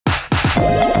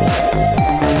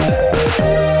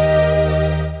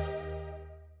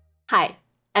Hi,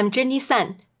 I'm Jenny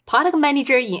San, Product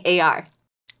Manager in AR.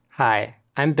 Hi,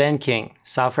 I'm Ben King,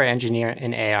 Software Engineer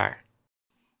in AR.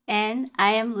 And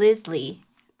I am Liz Lee,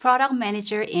 Product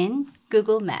Manager in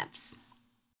Google Maps.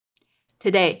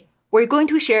 Today, we're going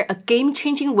to share a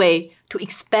game-changing way to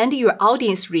expand your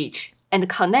audience reach and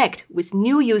connect with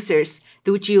new users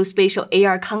through geospatial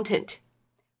AR content.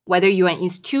 Whether you're an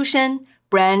institution,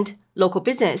 brand, local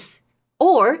business,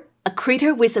 or a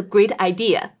creator with a great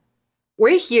idea,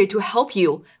 we're here to help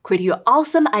you create your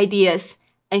awesome ideas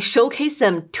and showcase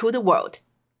them to the world.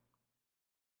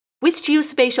 With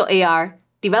geospatial AR,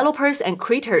 developers and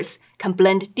creators can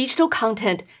blend digital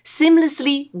content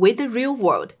seamlessly with the real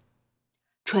world,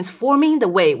 transforming the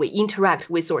way we interact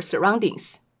with our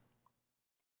surroundings.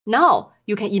 Now,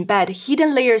 you can embed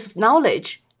hidden layers of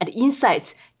knowledge and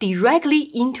insights directly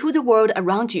into the world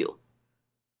around you,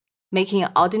 making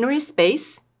an ordinary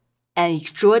space an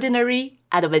extraordinary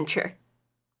adventure.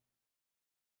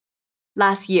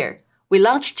 Last year, we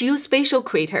launched Geospatial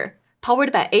Creator,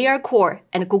 powered by ARCore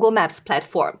and Google Maps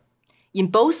platform, in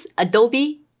both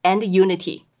Adobe and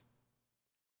Unity.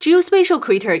 Geospatial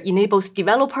Creator enables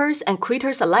developers and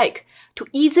creators alike to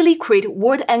easily create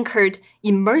word-anchored,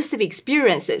 immersive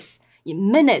experiences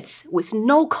in minutes with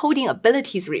no coding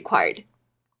abilities required.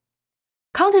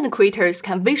 Content creators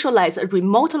can visualize a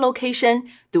remote location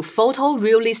through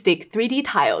photorealistic 3D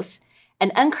tiles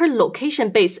and anchor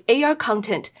location-based AR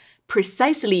content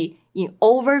precisely in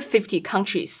over 50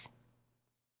 countries.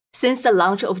 Since the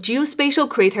launch of Geospatial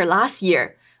Creator last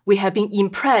year, we have been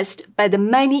impressed by the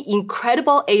many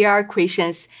incredible AR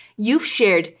creations you've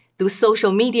shared through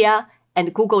social media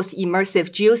and Google's Immersive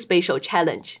Geospatial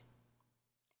Challenge.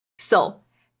 So,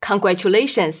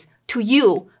 congratulations to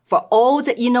you for all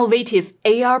the innovative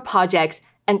AR projects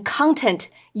and content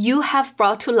you have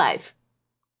brought to life.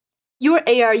 Your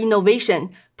AR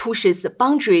innovation pushes the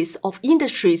boundaries of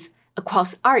industries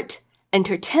across art,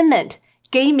 entertainment,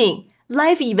 gaming,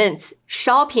 live events,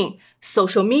 shopping,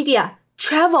 social media,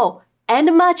 travel,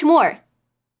 and much more.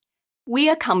 We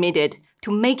are committed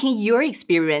to making your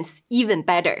experience even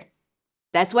better.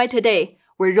 That's why today,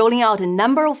 we're rolling out a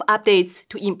number of updates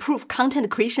to improve content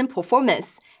creation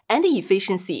performance and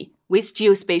efficiency with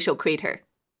Geospatial Creator.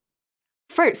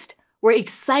 First, we're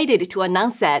excited to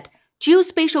announce that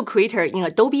Geospatial Creator in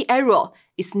Adobe Aero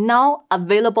is now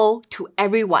available to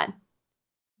everyone.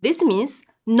 This means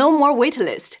no more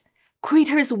waitlist.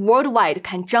 Creators worldwide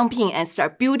can jump in and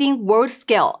start building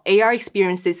world-scale AR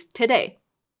experiences today.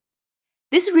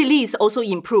 This release also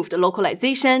improved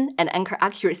localization and anchor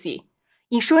accuracy,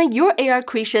 ensuring your AR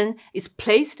creation is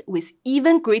placed with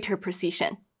even greater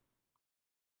precision.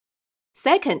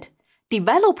 Second,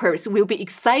 developers will be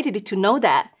excited to know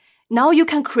that now you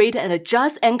can create and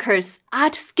adjust anchors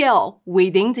at scale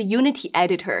within the Unity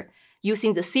editor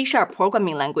using the C#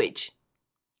 programming language.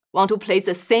 Want to place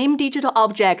the same digital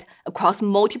object across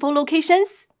multiple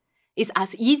locations? It's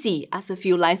as easy as a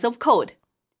few lines of code.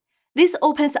 This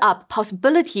opens up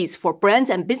possibilities for brands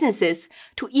and businesses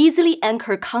to easily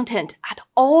anchor content at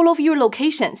all of your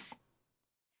locations.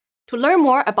 To learn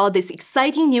more about this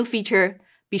exciting new feature,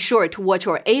 be sure to watch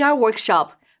our AR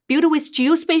workshop built with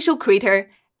Geospatial Creator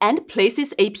and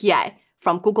Places API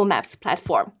from Google Maps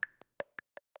platform.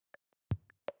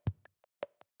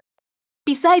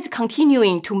 Besides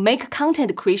continuing to make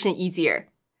content creation easier,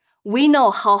 we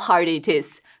know how hard it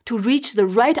is to reach the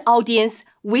right audience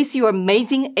with your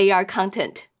amazing AR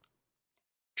content.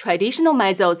 Traditional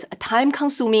methods are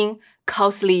time-consuming,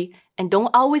 costly, and don't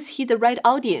always hit the right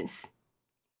audience.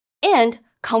 And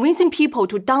convincing people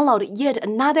to download yet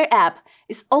another app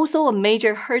is also a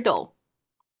major hurdle.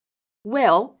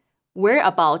 Well, we're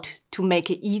about to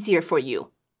make it easier for you.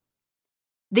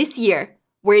 This year,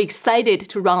 we're excited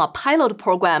to run a pilot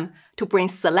program to bring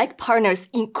select partners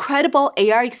incredible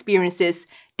AR experiences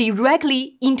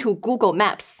directly into Google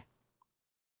Maps.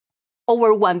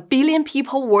 Over 1 billion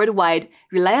people worldwide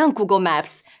rely on Google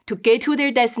Maps to get to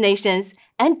their destinations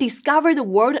and discover the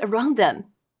world around them.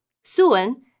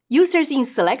 Soon, users in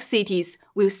select cities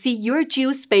will see your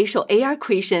geospatial AR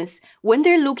creations when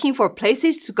they're looking for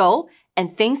places to go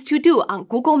and things to do on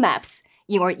Google Maps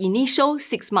in our initial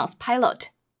 6-month pilot.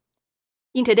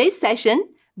 In today's session,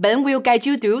 Ben will guide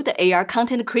you through the AR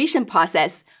content creation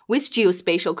process with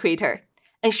Geospatial Creator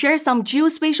and share some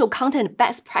geospatial content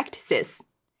best practices.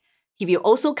 He will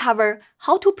also cover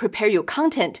how to prepare your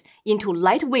content into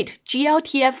lightweight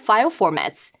GLTF file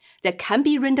formats that can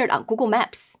be rendered on Google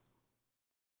Maps.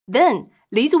 Then,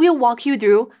 Liz will walk you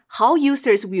through how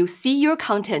users will see your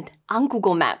content on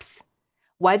Google Maps,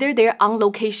 whether they're on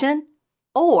location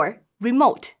or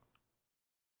remote.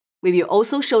 We will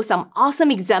also show some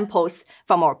awesome examples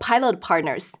from our pilot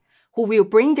partners who will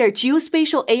bring their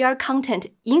geospatial AR content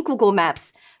in Google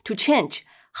Maps to change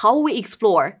how we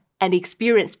explore and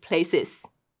experience places.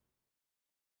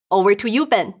 Over to you,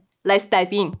 Ben. Let's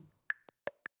dive in.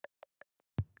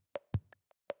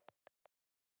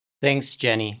 Thanks,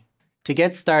 Jenny. To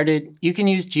get started, you can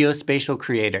use Geospatial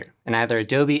Creator in either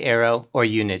Adobe Aero or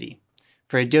Unity.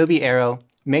 For Adobe Aero,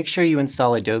 make sure you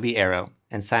install Adobe Aero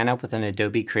and sign up with an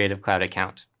Adobe Creative Cloud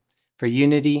account. For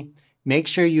Unity, make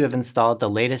sure you have installed the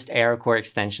latest ARCore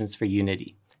extensions for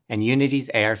Unity and Unity's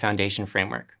AR Foundation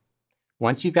framework.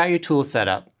 Once you've got your tools set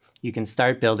up, you can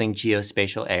start building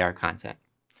geospatial AR content.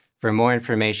 For more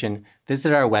information,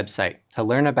 visit our website to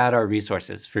learn about our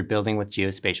resources for building with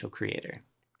Geospatial Creator.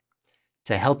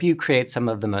 To help you create some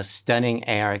of the most stunning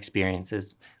AR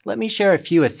experiences, let me share a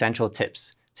few essential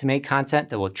tips to make content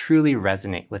that will truly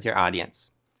resonate with your audience.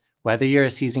 Whether you're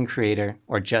a seasoned creator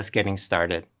or just getting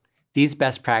started, these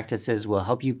best practices will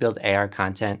help you build AR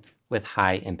content with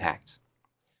high impact.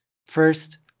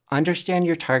 First, understand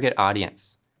your target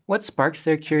audience. What sparks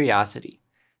their curiosity?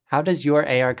 How does your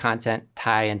AR content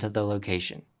tie into the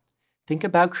location? Think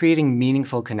about creating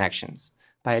meaningful connections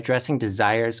by addressing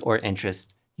desires or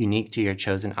interests unique to your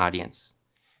chosen audience.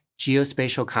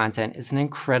 Geospatial content is an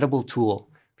incredible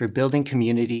tool for building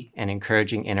community and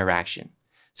encouraging interaction.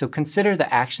 So consider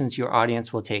the actions your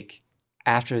audience will take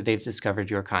after they've discovered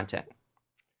your content.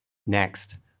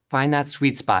 Next, find that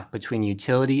sweet spot between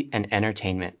utility and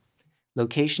entertainment.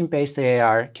 Location-based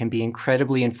AR can be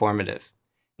incredibly informative.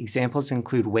 Examples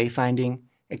include wayfinding,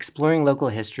 exploring local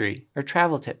history, or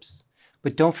travel tips.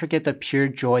 But don't forget the pure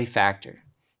joy factor.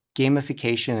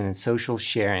 Gamification and social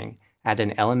sharing add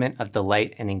an element of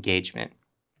delight and engagement.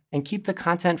 And keep the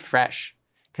content fresh.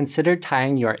 Consider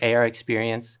tying your AR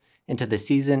experience into the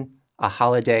season, a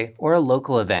holiday, or a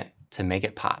local event to make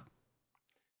it pop.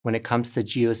 When it comes to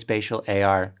geospatial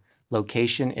AR,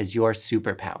 location is your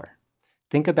superpower.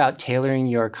 Think about tailoring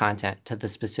your content to the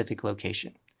specific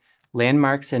location.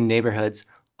 Landmarks and neighborhoods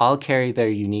all carry their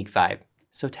unique vibe,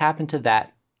 so tap into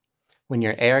that. When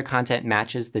your AR content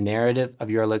matches the narrative of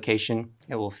your location,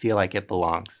 it will feel like it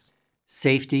belongs.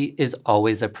 Safety is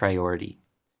always a priority.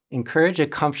 Encourage a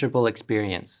comfortable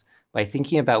experience by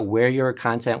thinking about where your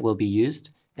content will be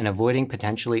used and avoiding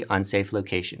potentially unsafe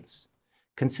locations.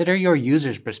 Consider your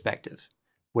user's perspective.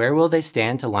 Where will they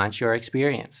stand to launch your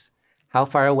experience? How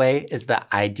far away is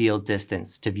the ideal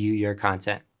distance to view your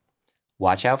content?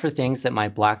 Watch out for things that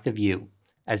might block the view,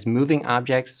 as moving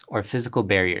objects or physical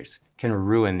barriers can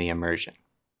ruin the immersion.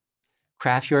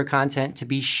 Craft your content to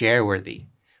be share-worthy.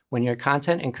 When your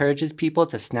content encourages people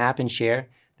to snap and share,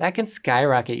 that can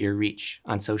skyrocket your reach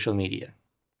on social media.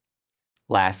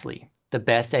 Lastly, the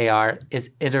best AR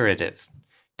is iterative.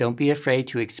 Don't be afraid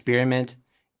to experiment,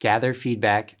 gather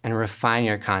feedback, and refine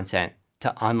your content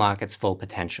to unlock its full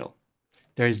potential.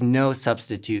 There is no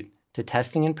substitute to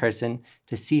testing in person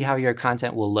to see how your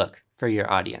content will look for your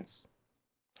audience.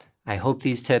 I hope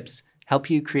these tips help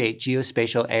you create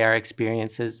geospatial AR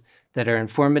experiences that are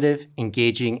informative,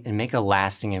 engaging, and make a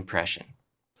lasting impression.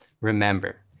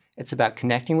 Remember, it's about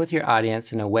connecting with your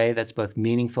audience in a way that's both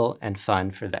meaningful and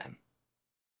fun for them.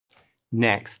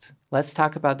 Next, let's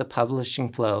talk about the publishing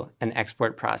flow and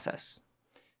export process.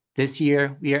 This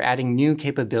year, we are adding new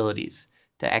capabilities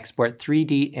to export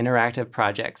 3D interactive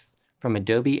projects from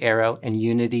Adobe Aero and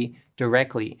Unity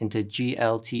directly into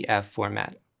GLTF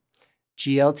format.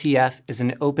 GLTF is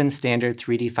an open standard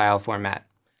 3D file format,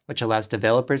 which allows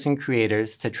developers and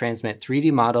creators to transmit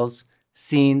 3D models,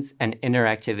 scenes, and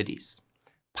interactivities.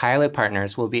 Pilot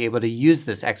partners will be able to use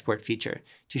this export feature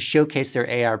to showcase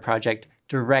their AR project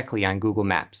directly on Google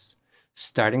Maps,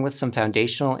 starting with some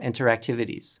foundational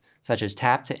interactivities, such as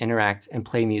tap to interact and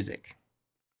play music.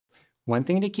 One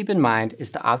thing to keep in mind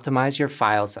is to optimize your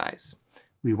file size.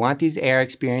 We want these AR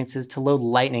experiences to load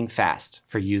lightning fast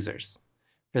for users.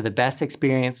 For the best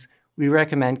experience, we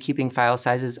recommend keeping file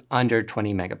sizes under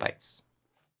 20 megabytes.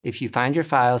 If you find your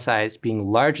file size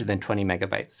being larger than 20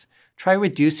 megabytes, try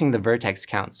reducing the vertex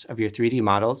counts of your 3D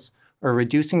models or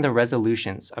reducing the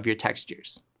resolutions of your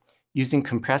textures. Using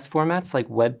compressed formats like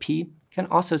WebP can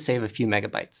also save a few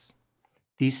megabytes.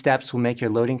 These steps will make your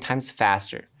loading times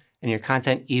faster and your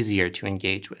content easier to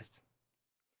engage with.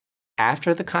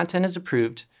 After the content is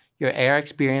approved, your AR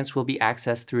experience will be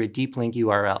accessed through a deep link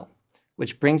URL,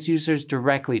 which brings users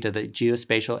directly to the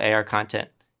geospatial AR content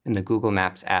in the Google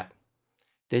Maps app.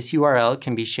 This URL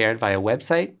can be shared via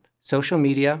website, social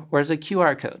media, or as a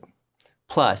QR code.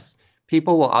 Plus,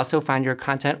 people will also find your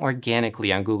content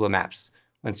organically on Google Maps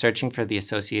when searching for the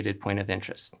associated point of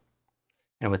interest.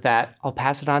 And with that, I'll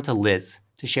pass it on to Liz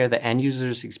to share the end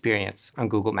user's experience on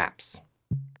Google Maps.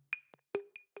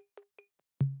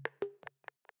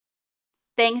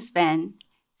 Thanks, Ben.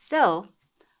 So,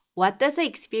 what does the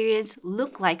experience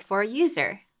look like for a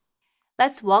user?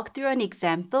 Let's walk through an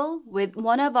example with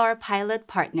one of our pilot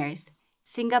partners,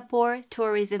 Singapore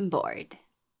Tourism Board.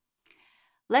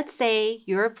 Let's say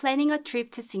you're planning a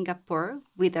trip to Singapore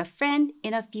with a friend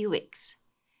in a few weeks.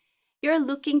 You're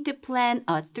looking to plan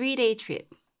a 3-day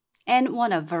trip and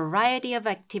want a variety of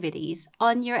activities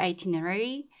on your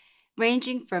itinerary,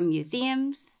 ranging from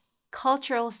museums,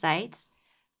 cultural sites,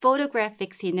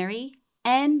 photographic scenery,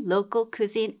 and local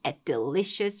cuisine at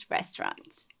delicious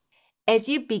restaurants. As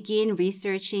you begin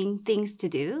researching things to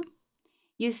do,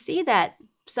 you see that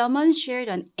someone shared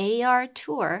an AR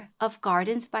tour of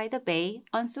Gardens by the Bay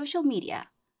on social media,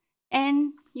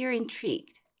 and you're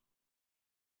intrigued.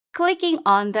 Clicking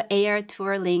on the AR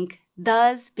tour link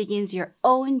thus begins your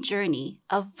own journey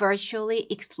of virtually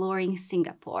exploring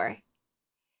Singapore.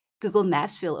 Google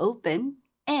Maps will open,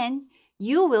 and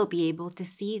you will be able to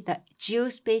see the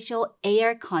geospatial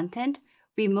AR content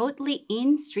remotely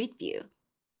in Street View.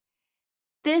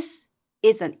 This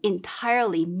is an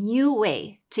entirely new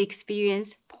way to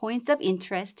experience points of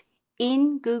interest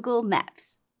in Google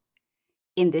Maps.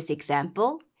 In this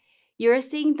example, you're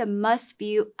seeing the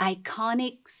must-view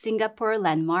iconic Singapore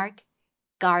landmark,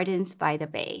 Gardens by the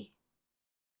Bay.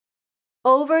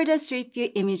 Over the Street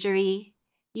View imagery,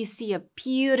 you see a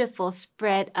beautiful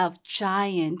spread of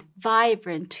giant,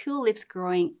 vibrant tulips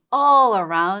growing all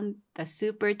around the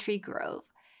super tree grove,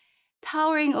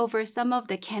 towering over some of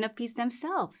the canopies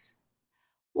themselves.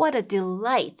 What a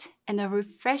delight and a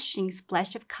refreshing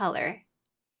splash of color.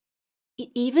 It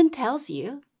even tells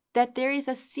you that there is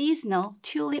a seasonal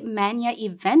Tulip Mania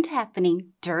event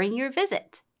happening during your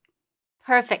visit.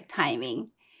 Perfect timing.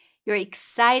 You're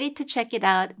excited to check it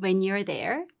out when you're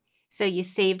there, so you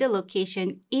save the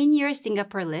location in your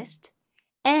Singapore list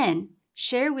and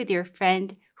share with your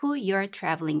friend who you're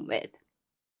traveling with.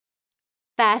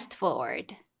 Fast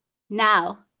forward.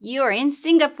 Now you're in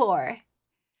Singapore.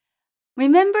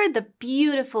 Remember the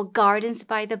beautiful Gardens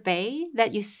by the Bay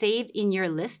that you saved in your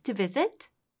list to visit?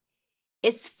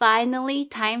 It's finally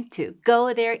time to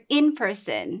go there in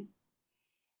person.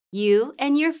 You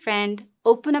and your friend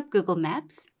open up Google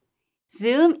Maps,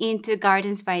 zoom into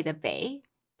Gardens by the Bay,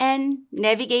 and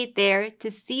navigate there to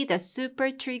see the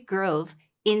super tree grove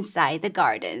inside the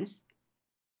gardens.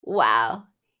 Wow,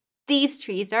 these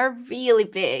trees are really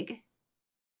big.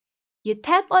 You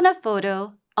tap on a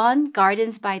photo on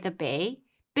Gardens by the Bay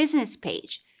business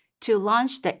page to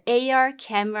launch the AR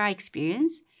camera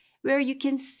experience, where you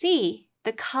can see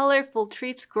the colorful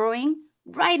trees growing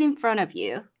right in front of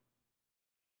you.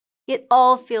 It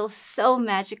all feels so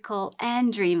magical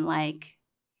and dreamlike.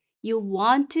 You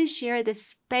want to share this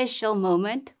special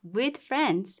moment with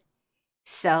friends.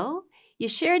 So, you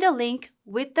share the link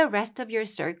with the rest of your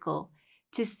circle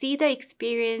to see the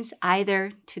experience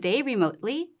either today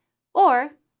remotely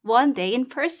or one day in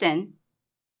person.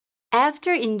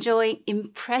 After enjoying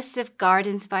impressive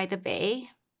Gardens by the Bay,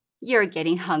 you're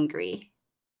getting hungry.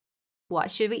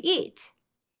 What should we eat?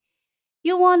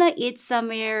 You want to eat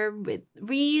somewhere with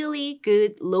really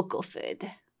good local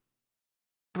food.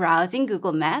 Browsing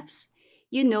Google Maps,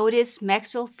 you notice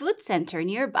Maxwell Food Center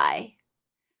nearby.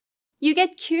 You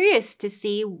get curious to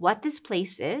see what this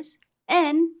place is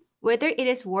and whether it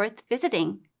is worth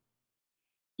visiting.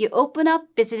 You open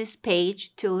up business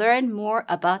page to learn more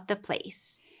about the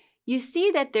place. You see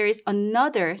that there is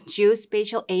another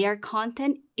geospatial AR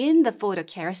content in the photo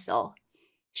carousel,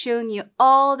 showing you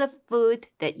all the food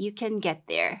that you can get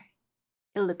there.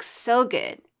 It looks so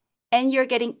good, and you're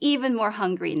getting even more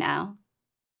hungry now.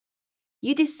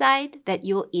 You decide that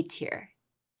you'll eat here.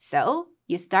 So,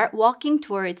 you start walking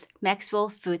towards Maxwell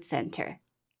Food Center.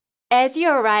 As you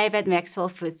arrive at Maxwell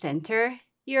Food Center,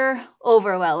 you're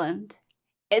overwhelmed.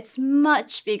 It's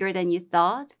much bigger than you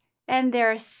thought, and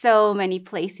there are so many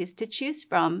places to choose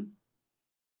from.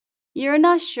 You're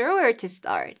not sure where to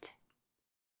start.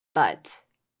 But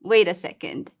wait a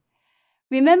second.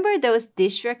 Remember those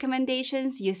dish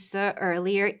recommendations you saw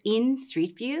earlier in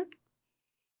Street View?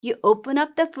 You open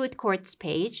up the food courts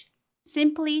page,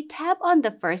 simply tap on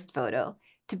the first photo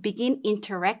to begin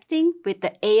interacting with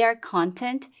the AR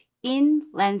content in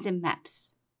Lens and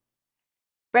Maps.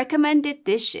 Recommended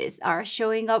dishes are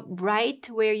showing up right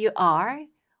where you are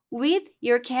with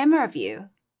your camera view.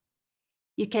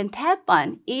 You can tap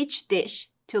on each dish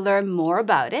to learn more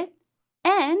about it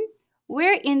and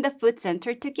where in the food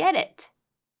center to get it.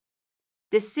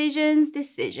 Decisions.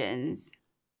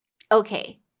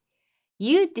 Okay,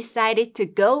 you decided to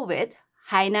go with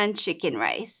Hainan chicken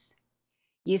rice.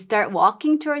 You start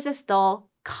walking towards a stall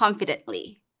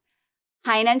confidently.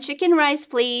 Hainan chicken rice,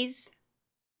 please.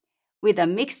 With a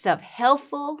mix of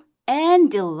helpful and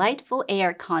delightful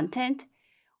AR content,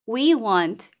 we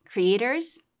want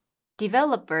creators,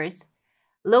 developers,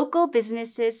 local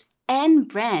businesses, and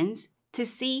brands to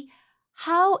see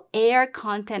how AR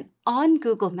content on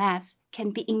Google Maps can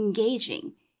be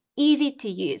engaging, easy to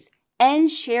use, and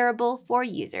shareable for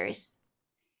users.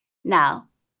 Now,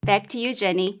 back to you,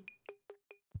 Jenny.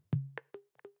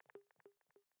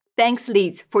 Thanks,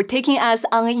 Liz, for taking us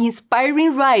on an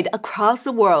inspiring ride across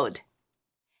the world.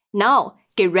 Now,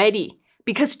 get ready,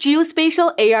 because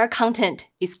Geospatial AR content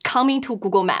is coming to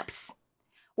Google Maps.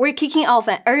 We're kicking off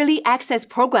an early access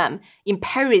program in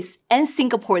Paris and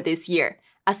Singapore this year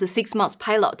as a 6-month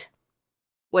pilot.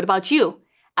 What about you?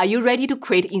 Are you ready to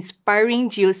create inspiring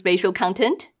geospatial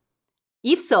content?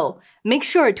 If so, make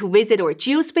sure to visit our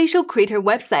Geospatial Creator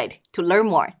website to learn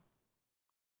more.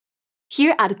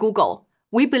 Here at Google,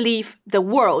 we believe the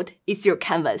world is your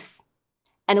canvas,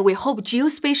 and we hope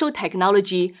geospatial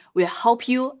technology will help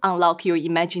you unlock your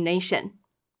imagination.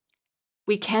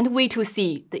 We can't wait to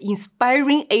see the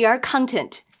inspiring AR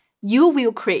content you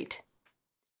will create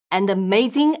and the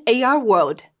amazing AR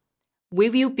world we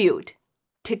will build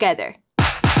together.